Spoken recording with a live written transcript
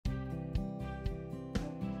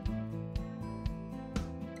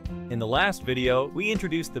In the last video, we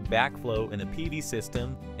introduced the backflow in a PV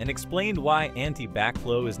system and explained why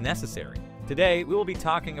anti-backflow is necessary. Today, we will be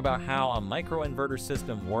talking about how a microinverter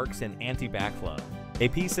system works in anti-backflow.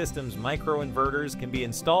 APsystems microinverters can be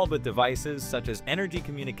installed with devices such as energy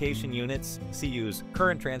communication units, CUs,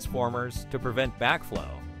 current transformers to prevent backflow.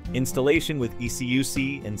 Installation with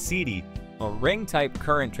ECUC and CD, a ring-type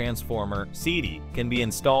current transformer, CD, can be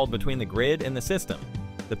installed between the grid and the system.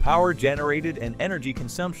 The power generated and energy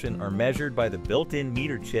consumption are measured by the built-in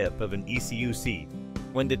meter chip of an ECUC.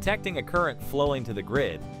 When detecting a current flowing to the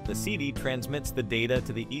grid, the CD transmits the data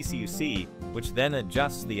to the ECUC, which then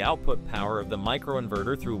adjusts the output power of the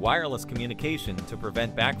microinverter through wireless communication to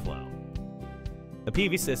prevent backflow. A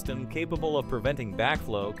PV system capable of preventing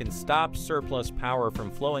backflow can stop surplus power from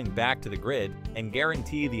flowing back to the grid and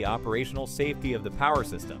guarantee the operational safety of the power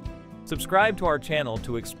system. Subscribe to our channel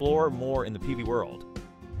to explore more in the PV world.